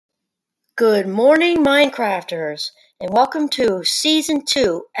Good morning, Minecrafters, and welcome to Season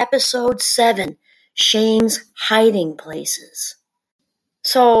 2, Episode 7, Shame's Hiding Places.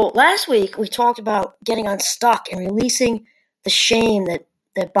 So, last week we talked about getting unstuck and releasing the shame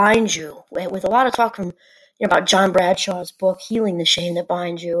that binds you, with a lot of talk from about John Bradshaw's book, Healing the Shame That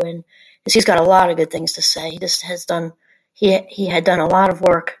Binds You, and he's got a lot of good things to say. He had done a lot of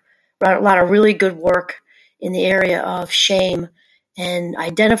work, a lot of really good work in the area of shame and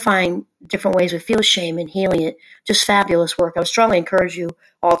identifying different ways we feel shame and healing it. Just fabulous work. I would strongly encourage you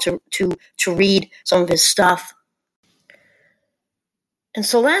all to read some of his stuff. And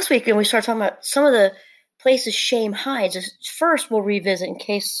so last week, when we started talking about some of the places shame hides, first we'll revisit, in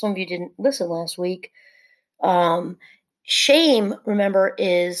case some of you didn't listen last week. Shame, remember,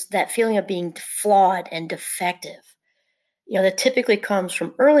 is that feeling of being flawed and defective. That typically comes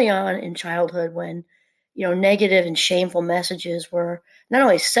from early on in childhood when negative and shameful messages were not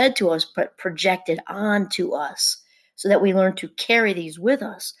only said to us, but projected onto us so that we learn to carry these with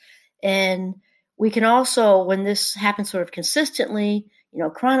us. And we can also, when this happens sort of consistently,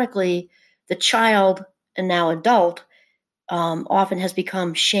 chronically, the child and now adult often has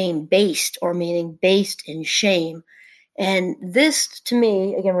become shame-based, or meaning based in shame. And this, to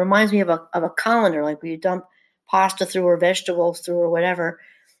me, again, reminds me of a colander, like where you dump pasta through or vegetables through or whatever.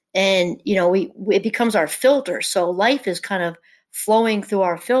 And, it becomes our filter. So life is kind of flowing through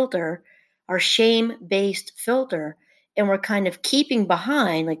our filter, our shame-based filter. And we're kind of keeping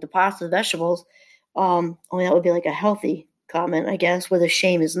behind, like the pasta, the vegetables. Only that would be like a healthy comment, I guess, where the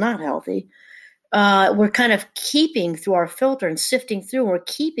shame is not healthy. We're kind of keeping through our filter and sifting through. We're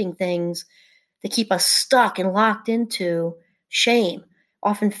keeping things that keep us stuck and locked into shame,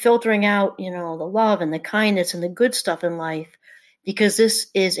 often filtering out, the love and the kindness and the good stuff in life, because this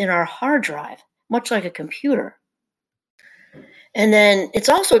is in our hard drive, much like a computer. And then it's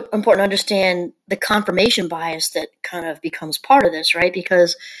also important to understand the confirmation bias that kind of becomes part of this, right?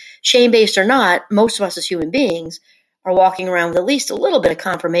 Because shame-based or not, most of us as human beings are walking around with at least a little bit of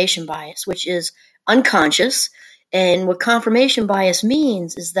confirmation bias, which is unconscious. And what confirmation bias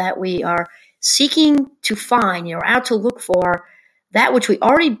means is that we are seeking to find, out to look for that which we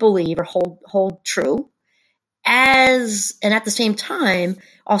already believe or hold true, and at the same time,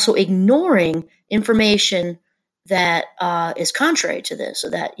 also ignoring information that is contrary to this, so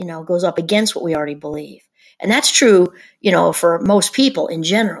that, goes up against what we already believe. And that's true, for most people in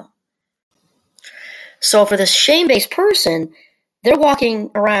general. So for the shame-based person, they're walking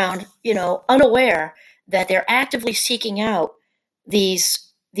around, unaware that they're actively seeking out these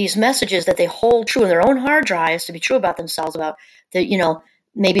messages that they hold true in their own hard drives to be true about themselves, about the,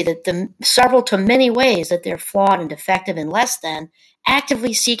 maybe the several to many ways that they're flawed and defective and less than,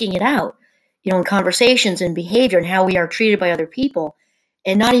 actively seeking it out, in conversations and behavior and how we are treated by other people,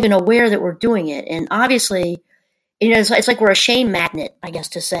 and not even aware that we're doing it. And obviously, it's like we're a shame magnet, I guess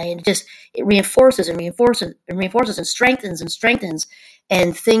to say, and it reinforces and reinforces and reinforces and strengthens,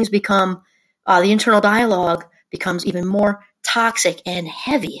 and things become, the internal dialogue becomes even more toxic and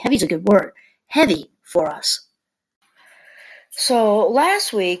heavy. Heavy is a good word. Heavy for us. So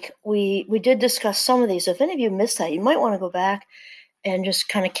last week, we did discuss some of these. So if any of you missed that, you might want to go back and just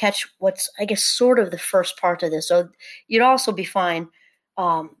kind of catch what's, I guess, sort of the first part of this. So you'd also be fine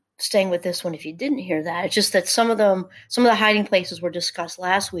staying with this one if you didn't hear that. It's just that some of the hiding places were discussed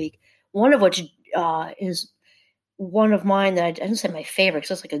last week, one of which is one of mine that I didn't say my favorite,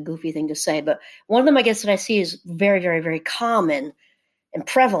 because that's like a goofy thing to say, but one of them, I guess, that I see is very, very, very common and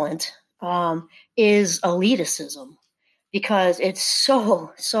prevalent is elitism. Because it's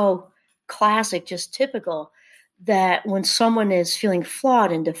so classic, just typical, that when someone is feeling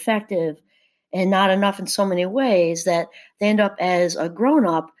flawed and defective and not enough in so many ways, that they end up as a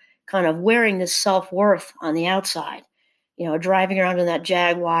grown-up kind of wearing this self-worth on the outside, driving around in that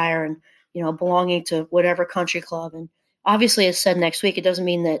Jaguar and, belonging to whatever country club. And obviously, as said next week, it doesn't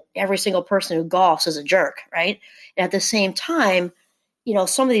mean that every single person who golfs is a jerk, right? And at the same time,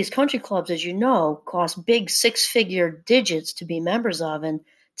 some of these country clubs, as you know, cost big six-figure digits to be members of. And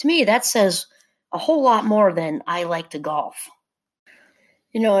to me, that says a whole lot more than I like to golf.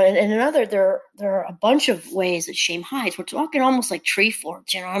 And another, there are a bunch of ways that shame hides. We're talking almost like tree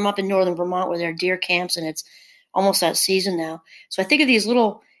forts. I'm up in northern Vermont where there are deer camps, and it's almost that season now. So I think of these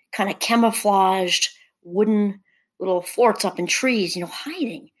little kind of camouflaged wooden little forts up in trees,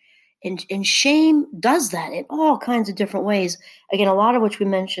 hiding. And shame does that in all kinds of different ways. Again, a lot of which we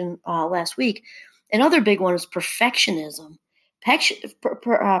mentioned last week. Another big one is perfectionism.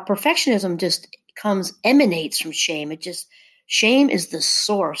 Perfectionism just emanates from shame. Shame is the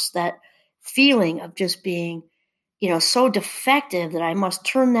source, that feeling of just being, so defective that I must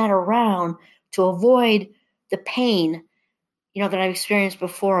turn that around to avoid the pain, that I've experienced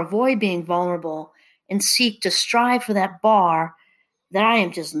before, avoid being vulnerable, and seek to strive for that bar that I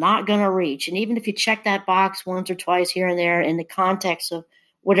am just not going to reach. And even if you check that box once or twice here and there in the context of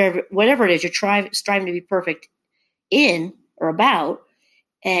whatever it is you're striving to be perfect in or about,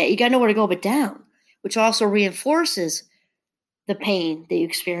 you got nowhere to go but down, which also reinforces the pain that you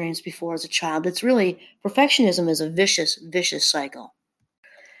experienced before as a child. It's really, perfectionism is a vicious, vicious cycle.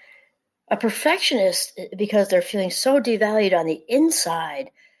 A perfectionist, because they're feeling so devalued on the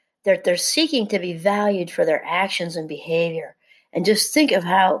inside, they're seeking to be valued for their actions and behavior. And just think of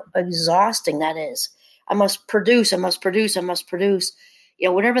how exhausting that is. I must produce, I must produce, I must produce.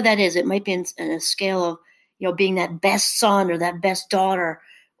 Whatever that is, it might be in a scale of, being that best son or that best daughter,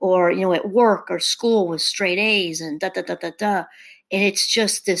 or, at work or school with straight A's and da. And it's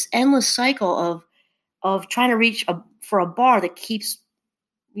just this endless cycle of trying to reach for a bar that keeps,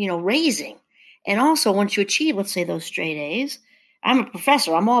 raising. And also, once you achieve, let's say, those straight A's, I'm a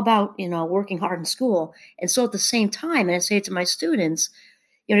professor. I'm all about, working hard in school. And so at the same time, and I say it to my students,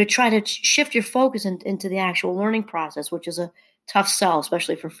 to try to shift your focus into the actual learning process, which is a tough sell,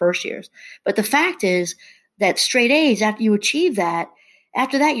 especially for first years. But the fact is that straight A's, after you achieve that,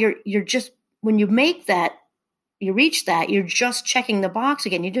 after that, you're just, when you make that, you reach that, you're just checking the box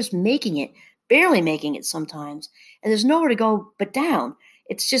again. You're just making it, barely making it sometimes. And there's nowhere to go but down.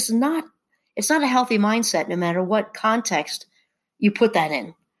 It's just not a healthy mindset, no matter what context you put that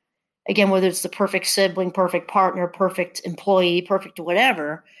in. Again, whether it's the perfect sibling, perfect partner, perfect employee, perfect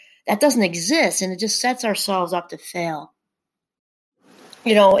whatever, that doesn't exist, and it just sets ourselves up to fail.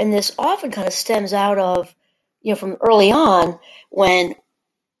 And this often kind of stems out of, from early on, when,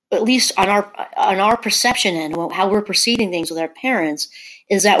 at least on our perception and how we're perceiving things with our parents,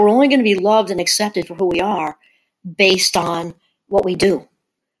 is that we're only going to be loved and accepted for who we are based on what we do.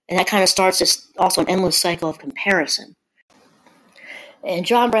 And that kind of starts this also an endless cycle of comparison. And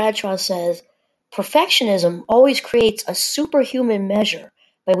John Bradshaw says, perfectionism always creates a superhuman measure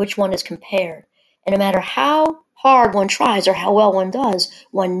by which one is compared. And no matter how hard one tries or how well one does,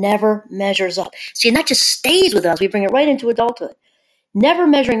 one never measures up. See, and that just stays with us. We bring it right into adulthood. Never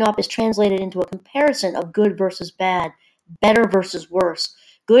measuring up is translated into a comparison of good versus bad, better versus worse.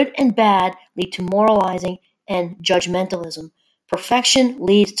 Good and bad lead to moralizing and judgmentalism. Perfection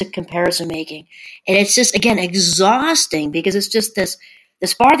leads to comparison making. And it's just, again, exhausting, because it's just this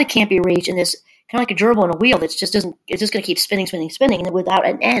bar that can't be reached, and this kind of like a gerbil in a wheel that's just doesn't, it's just going to keep spinning, and without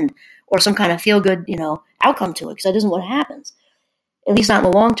an end or some kind of feel good, outcome to it, because that isn't what happens, at least not in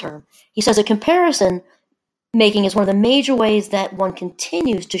the long term. He says that comparison making is one of the major ways that one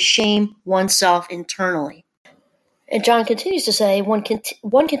continues to shame oneself internally. And John continues to say, one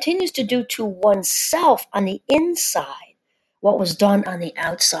continues to do to oneself on the inside what was done on the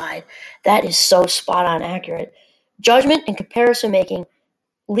outside. That is so spot on accurate. Judgment and comparison making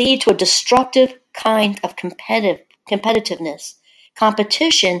lead to a destructive kind of competitiveness.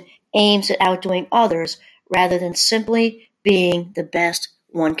 Competition aims at outdoing others rather than simply being the best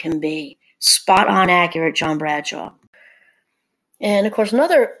one can be. Spot on accurate, John Bradshaw. And of course,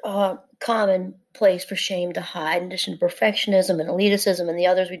 another common place for shame to hide, in addition to perfectionism and elitism and the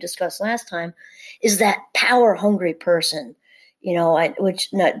others we discussed last time, is that power-hungry person. Which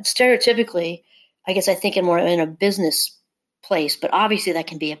not stereotypically, I guess I think more in a business place, but obviously that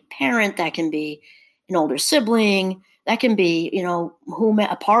can be a parent, that can be an older sibling, that can be,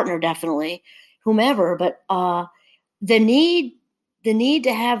 a partner, definitely, whomever. But the need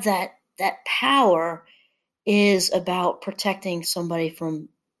to have that power is about protecting somebody from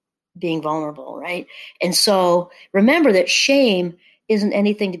being vulnerable, right? And so remember that shame isn't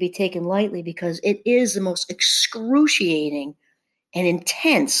anything to be taken lightly, because it is the most excruciating and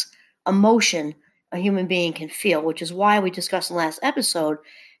intense emotion a human being can feel, which is why we discussed in the last episode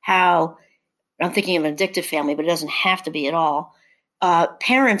how, I'm thinking of an addictive family, but it doesn't have to be at all.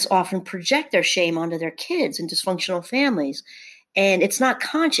 Parents often project their shame onto their kids in dysfunctional families, and it's not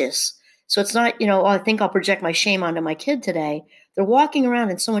conscious. So it's not, I think I'll project my shame onto my kid today. They're walking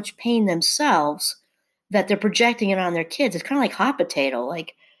around in so much pain themselves that they're projecting it on their kids. It's kind of like hot potato,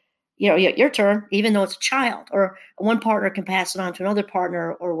 like, your turn, even though it's a child, or one partner can pass it on to another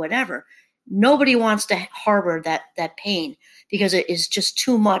partner or whatever. Nobody wants to harbor that pain, because it is just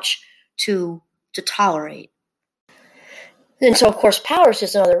too much to tolerate. And so, of course, power is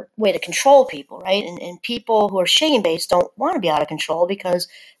just another way to control people, right? And people who are shame-based don't want to be out of control, because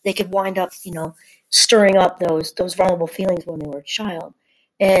they could wind up, stirring up those vulnerable feelings when they were a child.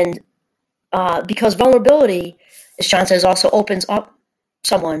 And because vulnerability, as John says, also opens up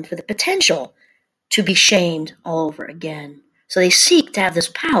someone for the potential to be shamed all over again. So they seek to have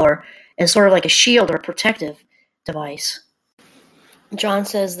this power as sort of like a shield or a protective device. John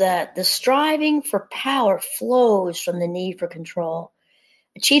says that the striving for power flows from the need for control.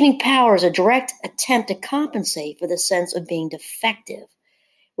 Achieving power is a direct attempt to compensate for the sense of being defective.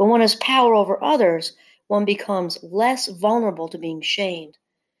 When one has power over others, one becomes less vulnerable to being shamed.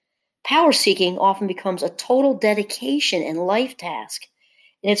 Power seeking often becomes a total dedication and life task.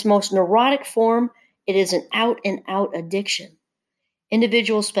 In its most neurotic form, it is an out-and-out addiction.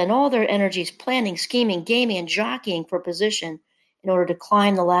 Individuals spend all their energies planning, scheming, gaming, and jockeying for position in order to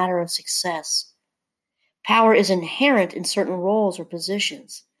climb the ladder of success. Power is inherent in certain roles or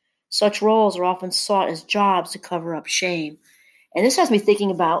positions. Such roles are often sought as jobs to cover up shame. And this has me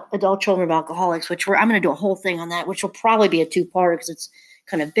thinking about adult children of alcoholics, I'm going to do a whole thing on that, which will probably be a two-parter because it's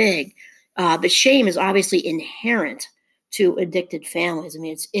kind of big. But shame is obviously inherent to addicted families. I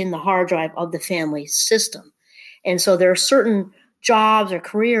mean, it's in the hard drive of the family system. And so there are certain jobs or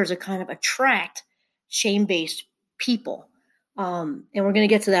careers that kind of attract shame-based people. And we're going to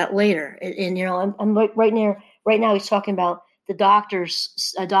get to that later. And I'm right now he's talking about a doctor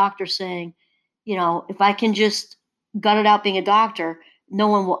saying, if I can just gut it out being a doctor, no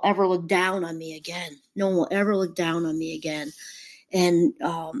one will ever look down on me again. No one will ever look down on me again. And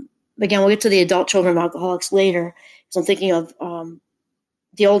again, we'll get to the adult children of alcoholics later. So I'm thinking of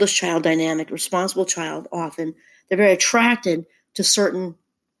the oldest child dynamic, responsible child. Often they're very attracted to certain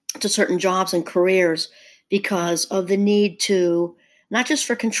jobs and careers because of the need to, not just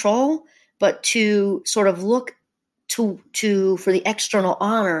for control, but to sort of look to for the external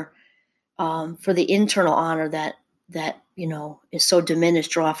honor, for the internal honor that is so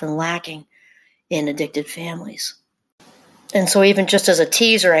diminished or often lacking in addicted families. And so even just as a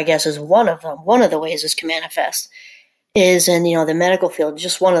teaser, I guess, is one of the ways this can manifest is in, the medical field,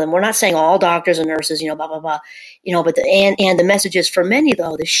 just one of them. We're not saying all doctors and nurses, blah, blah, blah, but the message is for many,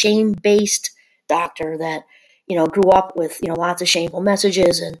 though, the shame-based doctor that, grew up with, lots of shameful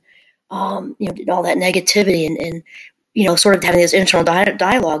messages and, all that negativity and sort of having this internal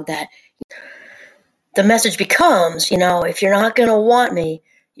dialogue that the message becomes, if you're not going to want me,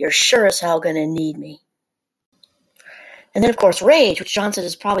 you're sure as hell going to need me. And then, of course, rage, which John says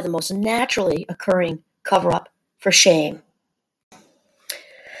is probably the most naturally occurring cover-up for shame.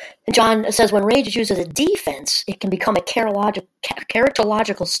 And John says when rage is used as a defense, it can become a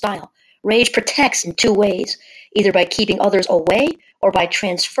characterological style. Rage protects in two ways, either by keeping others away or by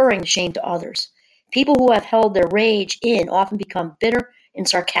transferring shame to others. People who have held their rage in often become bitter and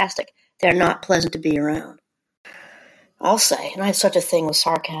sarcastic. They're not pleasant to be around. I'll say, and I have such a thing with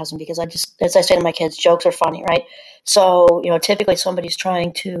sarcasm because as I say to my kids, jokes are funny, right? So, typically somebody's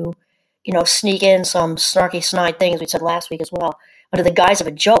trying to, sneak in some snarky, snide things we said last week as well, under the guise of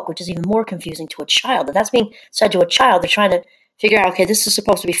a joke, which is even more confusing to a child. If that's being said to a child, they're trying to figure out, okay, this is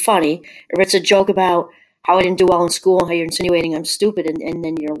supposed to be funny, or it's a joke about how I didn't do well in school and how you're insinuating I'm stupid, and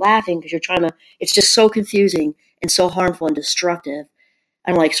then you're laughing because you're trying to, it's just so confusing and so harmful and destructive.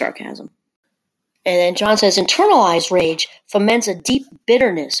 I don't like sarcasm. And then John says, internalized rage foments a deep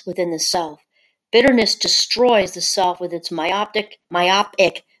bitterness within the self. Bitterness destroys the self with its myopic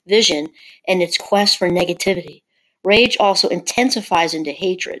vision and its quest for negativity. Rage also intensifies into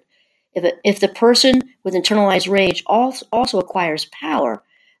hatred. If the person with internalized rage also acquires power,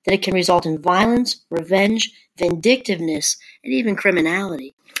 then it can result in violence, revenge, vindictiveness, and even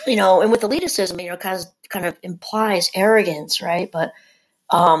criminality. And with elitism, kind of implies arrogance, right? But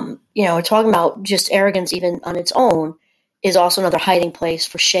we're talking about just arrogance even on its own is also another hiding place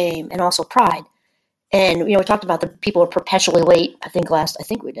for shame and also pride. And, we talked about the people who are perpetually late. I think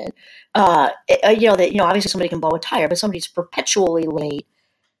we did. Obviously somebody can blow a tire, but somebody's perpetually late.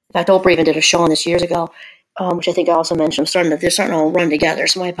 In fact, Oprah even did a show on this years ago, which I think I also mentioned. They're starting to all run together.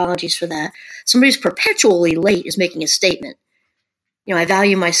 So my apologies for that. Somebody's perpetually late is making a statement. I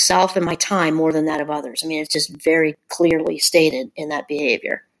value myself and my time more than that of others. I mean, it's just very clearly stated in that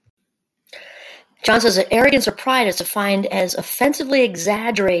behavior. John says that arrogance or pride is defined as offensively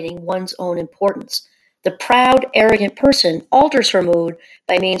exaggerating one's own importance. The proud, arrogant person alters her mood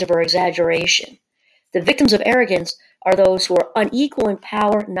by means of her exaggeration. The victims of arrogance are those who are unequal in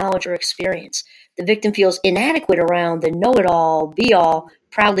power, knowledge, or experience. The victim feels inadequate around the know-it-all, be-all,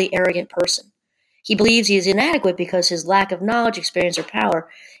 proudly arrogant person. He believes he is inadequate because his lack of knowledge, experience, or power.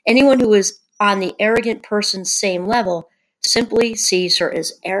 Anyone who is on the arrogant person's same level simply sees her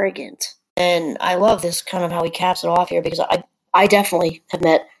as arrogant. And I love this kind of how he caps it off here because I definitely have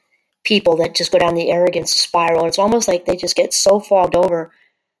met people that just go down the arrogance spiral. It's almost like they just get so fogged over.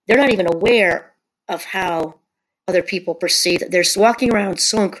 They're not even aware of how other people perceive it. They're walking around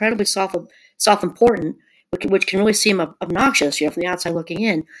so incredibly self-important, which can really seem obnoxious, from the outside looking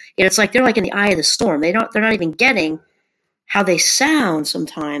in. It's like they're like in the eye of the storm. They're not even getting how they sound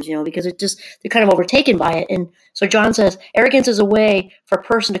sometimes, because they're kind of overtaken by it. And so John says, arrogance is a way for a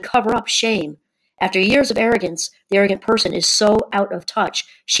person to cover up shame. After years of arrogance, the arrogant person is so out of touch,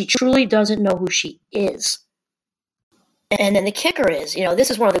 she truly doesn't know who she is. And then the kicker is, this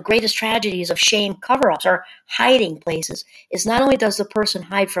is one of the greatest tragedies of shame cover-ups or hiding places, is not only does the person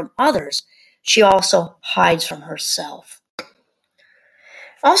hide from others, she also hides from herself.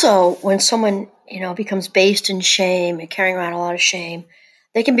 Also, when someone, becomes based in shame and carrying around a lot of shame,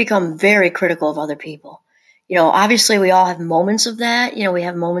 they can become very critical of other people. Obviously we all have moments of that. We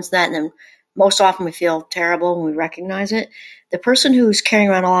have moments of that, and then most often we feel terrible when we recognize it. The person who's carrying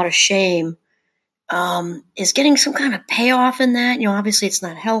around a lot of shame is getting some kind of payoff in that. Obviously it's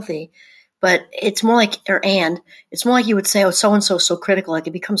not healthy, but it's more like, it's more like you would say, oh, so-and-so is so critical. Like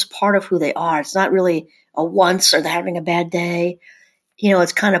it becomes part of who they are. It's not really a once or they're having a bad day.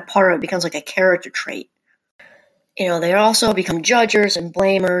 It's kind of part of it, becomes like a character trait. They also become judgers and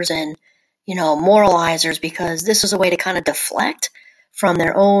blamers and, moralizers, because this is a way to kind of deflect from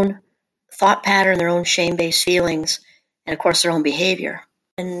their own thought pattern, their own shame-based feelings, and of course their own behavior.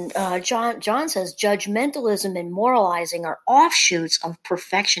 And John says judgmentalism and moralizing are offshoots of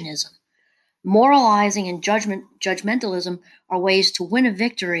perfectionism. Moralizing and judgmentalism are ways to win a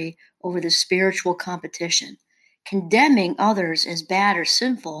victory over the spiritual competition. Condemning others as bad or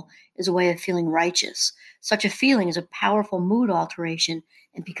sinful is a way of feeling righteous. Such a feeling is a powerful mood alteration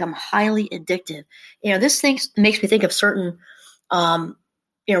and become highly addictive. This makes me think of certain,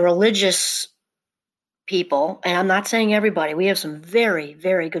 religious people, and I'm not saying everybody. We have some very,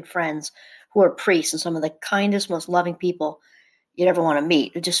 very good friends who are priests and some of the kindest, most loving people you'd ever want to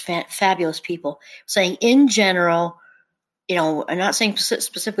meet. They're just fabulous people. Saying in general, I'm not saying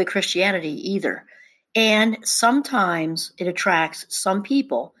specifically Christianity either. And sometimes it attracts some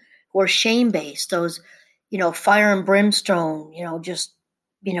people who are shame-based, those, fire and brimstone, just,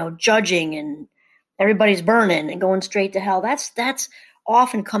 judging and everybody's burning and going straight to hell. That's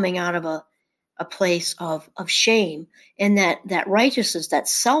often coming out of a place of shame. And that righteousness, that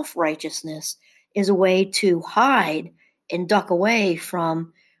self-righteousness, is a way to hide and duck away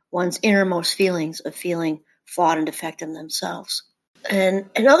from one's innermost feelings of feeling flawed and defective themselves. And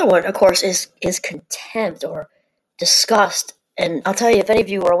another one, of course, is contempt or disgust. And I'll tell you, if any of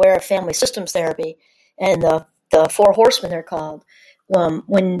you are aware of family systems therapy and the 4 horsemen they're called,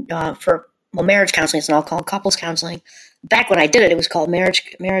 for marriage counseling, it's now called couples counseling. Back when I did it, it was called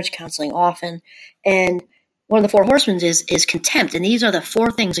marriage counseling often. And one of the 4 horsemen is contempt. And these are the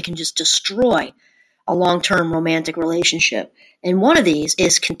 4 things that can just destroy a long-term romantic relationship. And one of these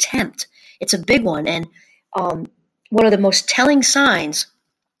is contempt. It's a big one. And one of the most telling signs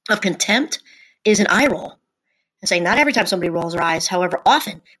of contempt is an eye roll. And saying not every time somebody rolls their eyes, however,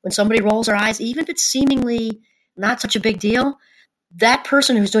 often when somebody rolls their eyes, even if it's seemingly not such a big deal, that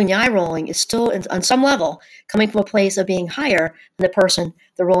person who's doing the eye rolling is still, on some level, coming from a place of being higher than the person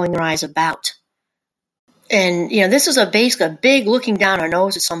they're rolling their eyes about. And, this is basically a big looking down our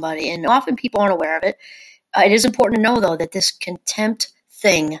nose at somebody, and often people aren't aware of it. It is important to know, though, that this contempt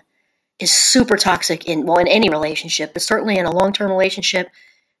thing is super toxic in any relationship, but certainly in a long-term relationship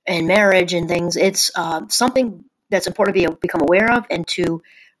and marriage and things. It's something that's important to become aware of and to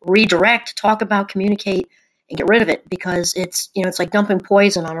redirect, talk about, communicate, and get rid of it, because it's like dumping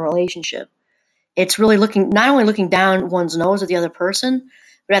poison on a relationship. It's really not only looking down one's nose at the other person,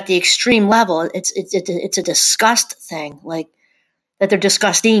 but at the extreme level, it's a disgust thing, like that they're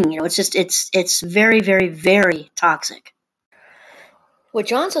disgusting. It's very, very, very toxic. What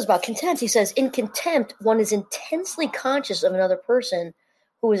John says about contempt, he says, in contempt, one is intensely conscious of another person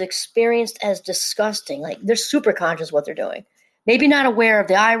who is experienced as disgusting. Like they're super conscious of what they're doing. Maybe not aware of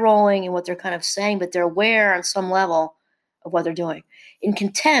the eye rolling and what they're kind of saying, but they're aware on some level of what they're doing. In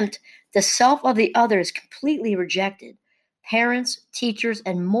contempt, the self of the other is completely rejected. Parents, teachers,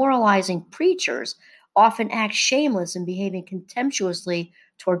 and moralizing preachers often act shameless in behaving contemptuously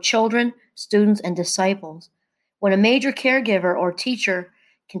toward children, students, and disciples. When a major caregiver or teacher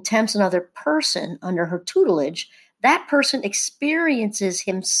contempts another person under her tutelage, that person experiences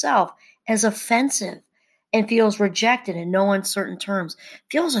himself as offensive and feels rejected in no uncertain terms.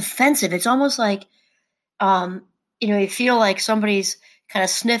 Feels offensive. It's almost like, you feel like somebody's kind of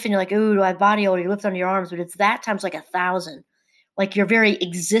sniffing. You're like, ooh, do I have body odor? You lift under your arms, but it's that times like 1,000. Like your very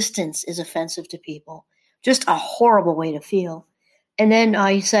existence is offensive to people. Just a horrible way to feel. And then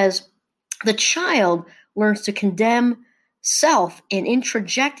he says, the child learns to condemn self in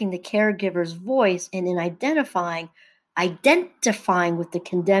introjecting the caregiver's voice and in identifying, identifying with the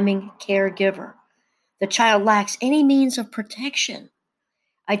condemning caregiver. The child lacks any means of protection.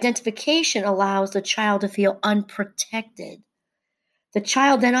 Identification allows the child to feel unprotected. The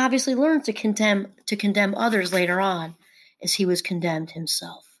child then obviously learns to condemn others later on, as he was condemned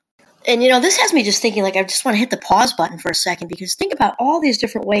himself. And this has me just thinking, like, I just want to hit the pause button for a second, because think about all these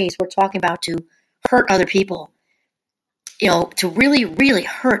different ways we're talking about to hurt other people. To really, really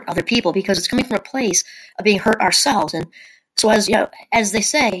hurt other people, because it's coming from a place of being hurt ourselves. And so, as they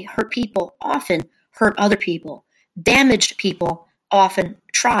say, hurt people often hurt other people. Damaged people often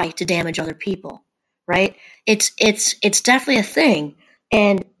try to damage other people, right? It's definitely a thing.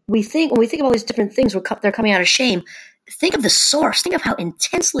 And when we think of all these different things, they're coming out of shame. Think of the source. Think of how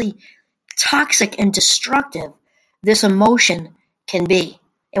intensely toxic and destructive this emotion can be.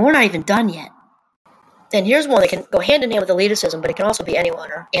 And we're not even done yet. And here's one that can go hand in hand with elitism, but it can also be anyone,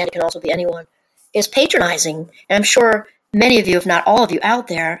 and it can also be anyone, is patronizing. And I'm sure many of you, if not all of you out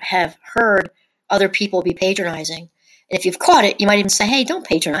there, have heard other people be patronizing. And if you've caught it, you might even say, hey, don't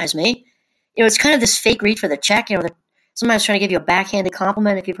patronize me. It's kind of this fake read for the check, that somebody's trying to give you a backhanded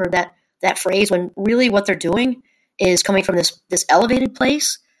compliment, if you've heard that phrase, when really what they're doing is coming from this elevated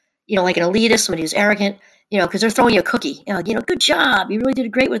place, like an elitist, somebody who's arrogant, because they're throwing you a cookie. Good job. You really did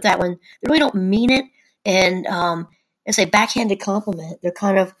great with that one. They really don't mean it. And it's a backhanded compliment. They're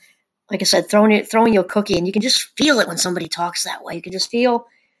kind of, like I said, throwing you a cookie, and you can just feel it when somebody talks that way. You can just feel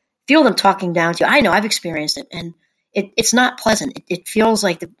them talking down to you. I know, I've experienced it, and it's not pleasant. It feels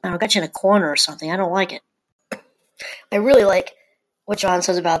like I got you in a corner or something. I don't like it. I really like what John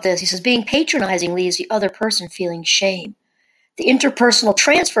says about this. He says, being patronizing leaves the other person feeling shame. The interpersonal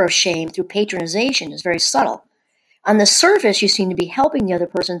transfer of shame through patronization is very subtle. On the surface, you seem to be helping the other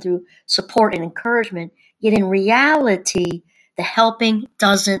person through support and encouragement, yet in reality, the helping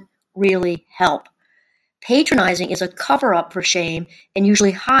doesn't really help. Patronizing is a cover-up for shame and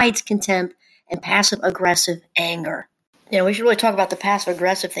usually hides contempt and passive-aggressive anger. We should really talk about the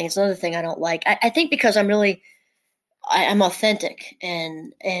passive-aggressive thing. It's another thing I don't like. I think because I'm authentic,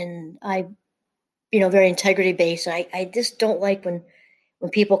 and I, very integrity-based. And I just don't like when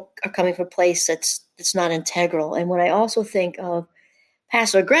people are coming from a place that's not integral. And when I also think of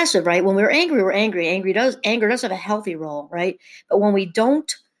passive aggressive, right? When we're angry, we're angry. Anger does have a healthy role, right? But when we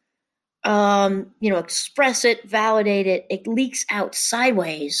don't, express it, validate it, it leaks out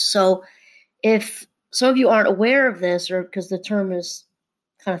sideways. So if some of you aren't aware of this, or because the term is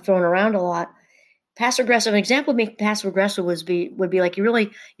kind of thrown around a lot, passive aggressive. An example of being passive aggressive would be like you're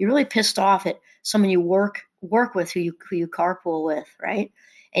really pissed off at someone you work with, who you carpool with, right?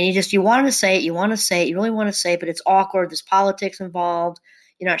 And you want to say it, you really want to say it, but it's awkward. There's politics involved.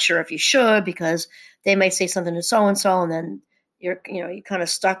 You're not sure if you should, because they might say something to so and so, and then you're kind of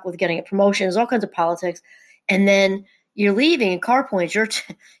stuck with getting a promotion. There's all kinds of politics, and then you're leaving in carpooling.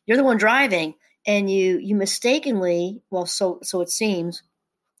 You're the one driving, and you mistakenly, well, so it seems,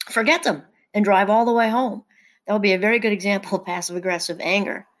 forget them and drive all the way home. That would be a very good example of passive-aggressive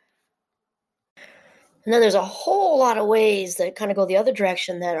anger. And then there's a whole lot of ways that kind of go the other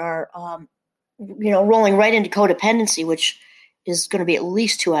direction that are, rolling right into codependency, which is going to be at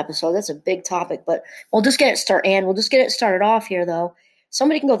least 2 episodes. That's a big topic, but we'll just get it started off here, though.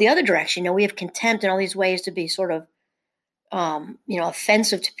 Somebody can go the other direction. We have contempt and all these ways to be sort of,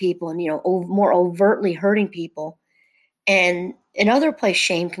 offensive to people and, more overtly hurting people. And another place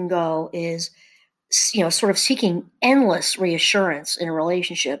shame can go is, sort of seeking endless reassurance in a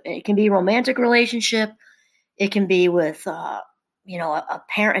relationship. It can be a romantic relationship. It can be with, a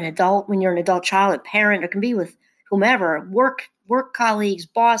parent, an adult, when you're an adult child, a parent. It can be with whomever, work colleagues,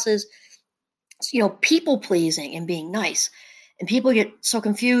 bosses, people pleasing and being nice. And people get so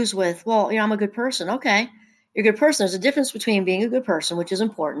confused with, well, I'm a good person. Okay, you're a good person. There's a difference between being a good person, which is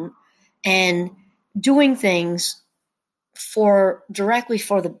important, and doing things directly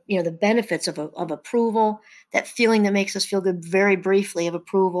for the the benefits of approval, that feeling that makes us feel good very briefly of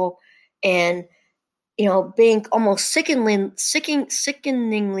approval, and being almost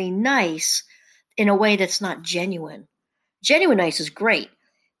sickeningly nice in a way that's not genuine. Genuine nice is great.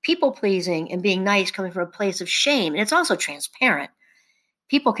 People pleasing and being nice coming from a place of shame, and it's also transparent.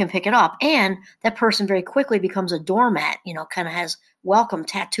 People can pick it up, and that person very quickly becomes a doormat, kind of has welcome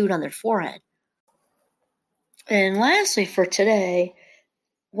tattooed on their forehead. And lastly, for today,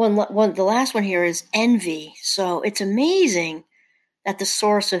 the last one here is envy. So it's amazing that the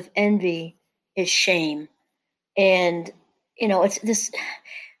source of envy is shame. And, it's this.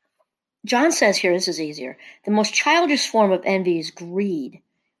 John says here, this is easier. The most childish form of envy is greed.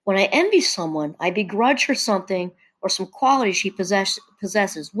 When I envy someone, I begrudge her something or some quality she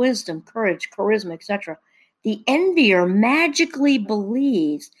possesses, wisdom, courage, charisma, etc. the envier magically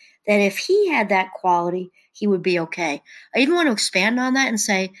believes that if he had that quality, he would be okay. I even want to expand on that and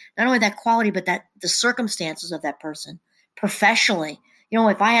say not only that quality, but that the circumstances of that person professionally.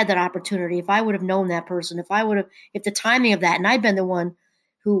 If I had that opportunity, if I would have known that person, if the timing of that, and I'd been the one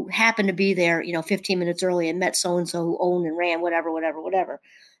who happened to be there, 15 minutes early and met so and so who owned and ran whatever.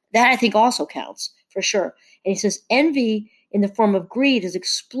 That I think also counts for sure. And he says envy in the form of greed is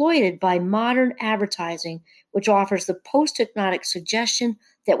exploited by modern advertising, which offers the post-hypnotic suggestion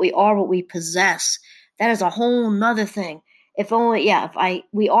that we are what we possess. That is a whole nother thing.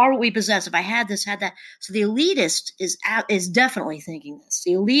 We are what we possess. If I had this, had that. So the elitist is definitely thinking this.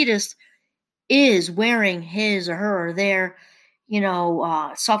 The elitist is wearing his or her or their,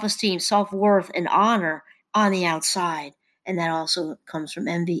 self-esteem, self-worth, and honor on the outside. And that also comes from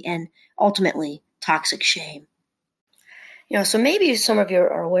envy and ultimately toxic shame. So maybe some of you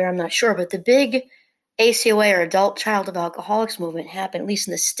are aware, I'm not sure, but the big ACOA or Adult Child of Alcoholics movement happened, at least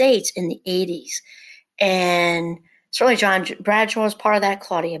in the States, in the 80s. And certainly John Bradshaw is part of that,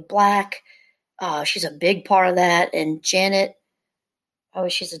 Claudia Black, she's a big part of that, and Janet,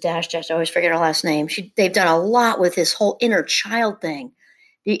 she's a dash, I always forget her last name. They've done a lot with this whole inner child thing.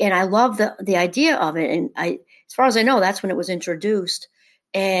 And I love the idea of it. And as far as I know, that's when it was introduced.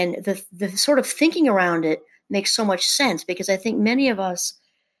 And the sort of thinking around it makes so much sense, because I think many of us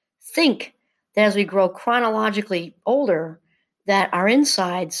think that as we grow chronologically older, that our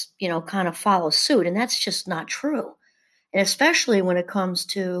insides, kind of follow suit. And that's just not true. And especially when it comes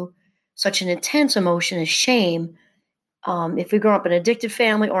to such an intense emotion as shame, if we grew up in an addicted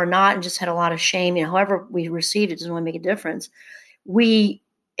family or not and just had a lot of shame, however we received it doesn't really make a difference. We,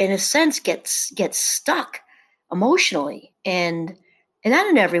 in a sense, get stuck emotionally, and not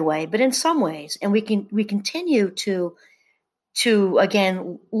in every way, but in some ways. And we continue to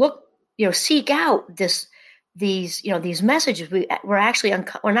again look, seek out these messages. We're actually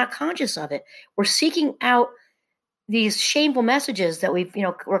we're not conscious of it. We're seeking out these shameful messages that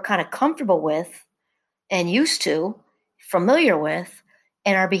we're kind of comfortable with and used to, familiar with,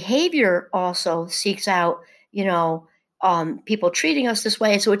 and our behavior also seeks out, people treating us this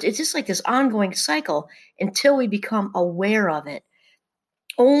way. So it's just like this ongoing cycle until we become aware of it.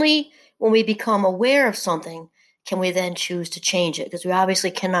 Only when we become aware of something can we then choose to change it, because we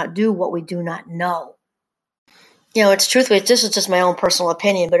obviously cannot do what we do not know. It's truthfully, this is just my own personal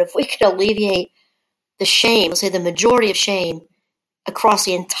opinion, but if we could alleviate the shame, let's say the majority of shame across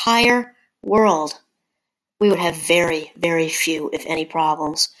the entire world, we would have very, very few, if any,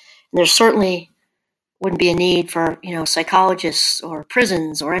 problems. And there certainly wouldn't be a need for, psychologists or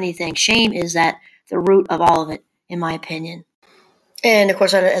prisons or anything. Shame is the root of all of it, in my opinion. And of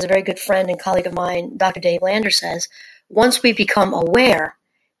course, as a very good friend and colleague of mine, Dr. Dave Lander says, once we become aware,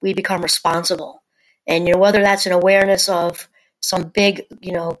 we become responsible. And, whether that's an awareness of some big,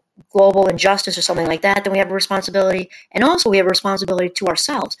 global injustice or something like that, then we have a responsibility. And also we have a responsibility to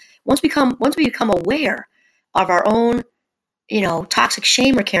ourselves. Once we become aware of our own, toxic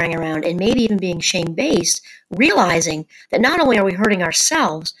shame we're carrying around, and maybe even being shame-based, realizing that not only are we hurting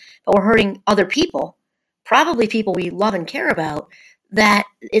ourselves, but we're hurting other people, probably people we love and care about, that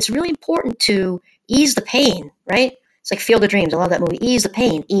it's really important to ease the pain, right? It's like Field of Dreams. I love that movie. Ease the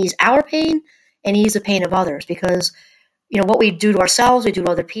pain. Ease our pain and ease the pain of others, because, what we do to ourselves, we do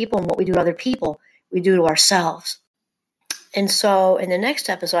to other people, and what we do to other people, we do to ourselves. And so in the next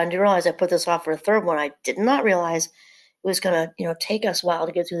episode, I didn't realize I put this off for a third one. I did not realize it was going to, take us a while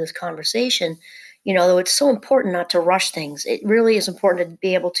to get through this conversation. Though it's so important not to rush things. It really is important to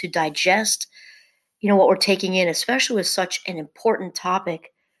be able to digest, what we're taking in, especially with such an important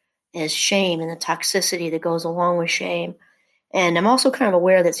topic as shame and the toxicity that goes along with shame. And I'm also kind of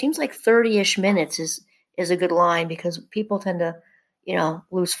aware that it seems like 30-ish minutes is a good line, because people tend to,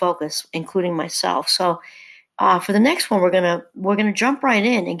 lose focus, including myself. So for the next one, we're gonna jump right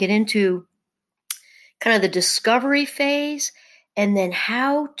in and get into kind of the discovery phase, and then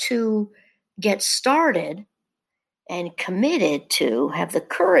how to get started and committed to have the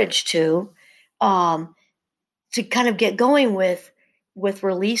courage to kind of get going with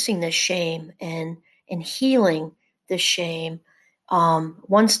releasing the shame and healing the shame,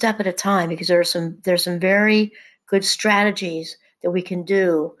 one step at a time, because there's some very good strategies that we can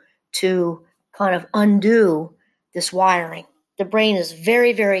do to kind of undo this wiring. The brain is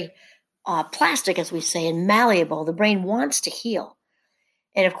very, very plastic, as we say, and malleable. The brain wants to heal.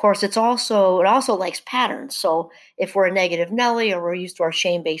 And of course, it also likes patterns. So if we're a negative Nelly, or we're used to our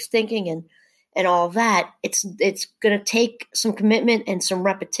shame-based thinking and all that, it's going to take some commitment and some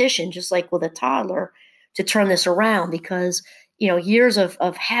repetition, just like with a toddler, to turn this around, because, years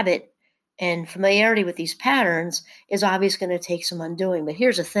of habit And familiarity with these patterns is obviously going to take some undoing. But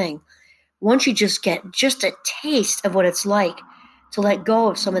here's the thing. Once you just get just a taste of what it's like to let go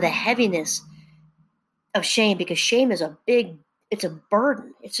of some of the heaviness of shame, because shame is it's a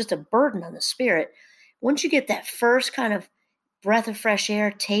burden. It's just a burden on the spirit. Once you get that first kind of breath of fresh air,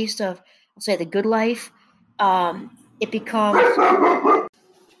 taste of, I'll say, the good life, it becomes,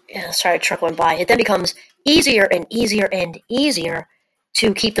 sorry, a truck went by. It then becomes easier and easier and easier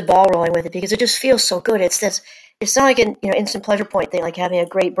to keep the ball rolling with it, because it just feels so good. It's not like an instant pleasure point thing, like having a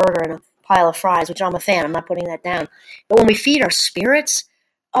great burger and a pile of fries, which I'm a fan. I'm not putting that down. But when we feed our spirits,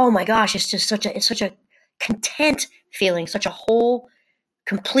 oh my gosh, it's just such a content feeling, such a whole,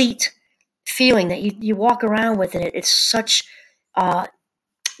 complete feeling that you walk around with, and it's such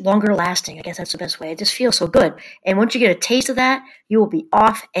longer lasting. I guess that's the best way. It just feels so good. And once you get a taste of that, you will be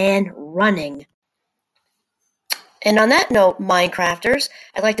off and running. And on that note, Minecrafters,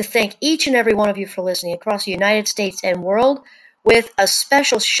 I'd like to thank each and every one of you for listening across the United States and world, with a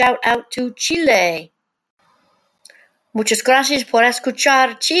special shout out to Chile. Muchas gracias por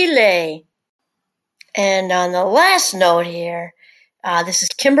escuchar, Chile. And on the last note here, this is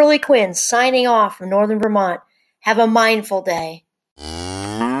Kimberly Quinn signing off from Northern Vermont. Have a mindful day.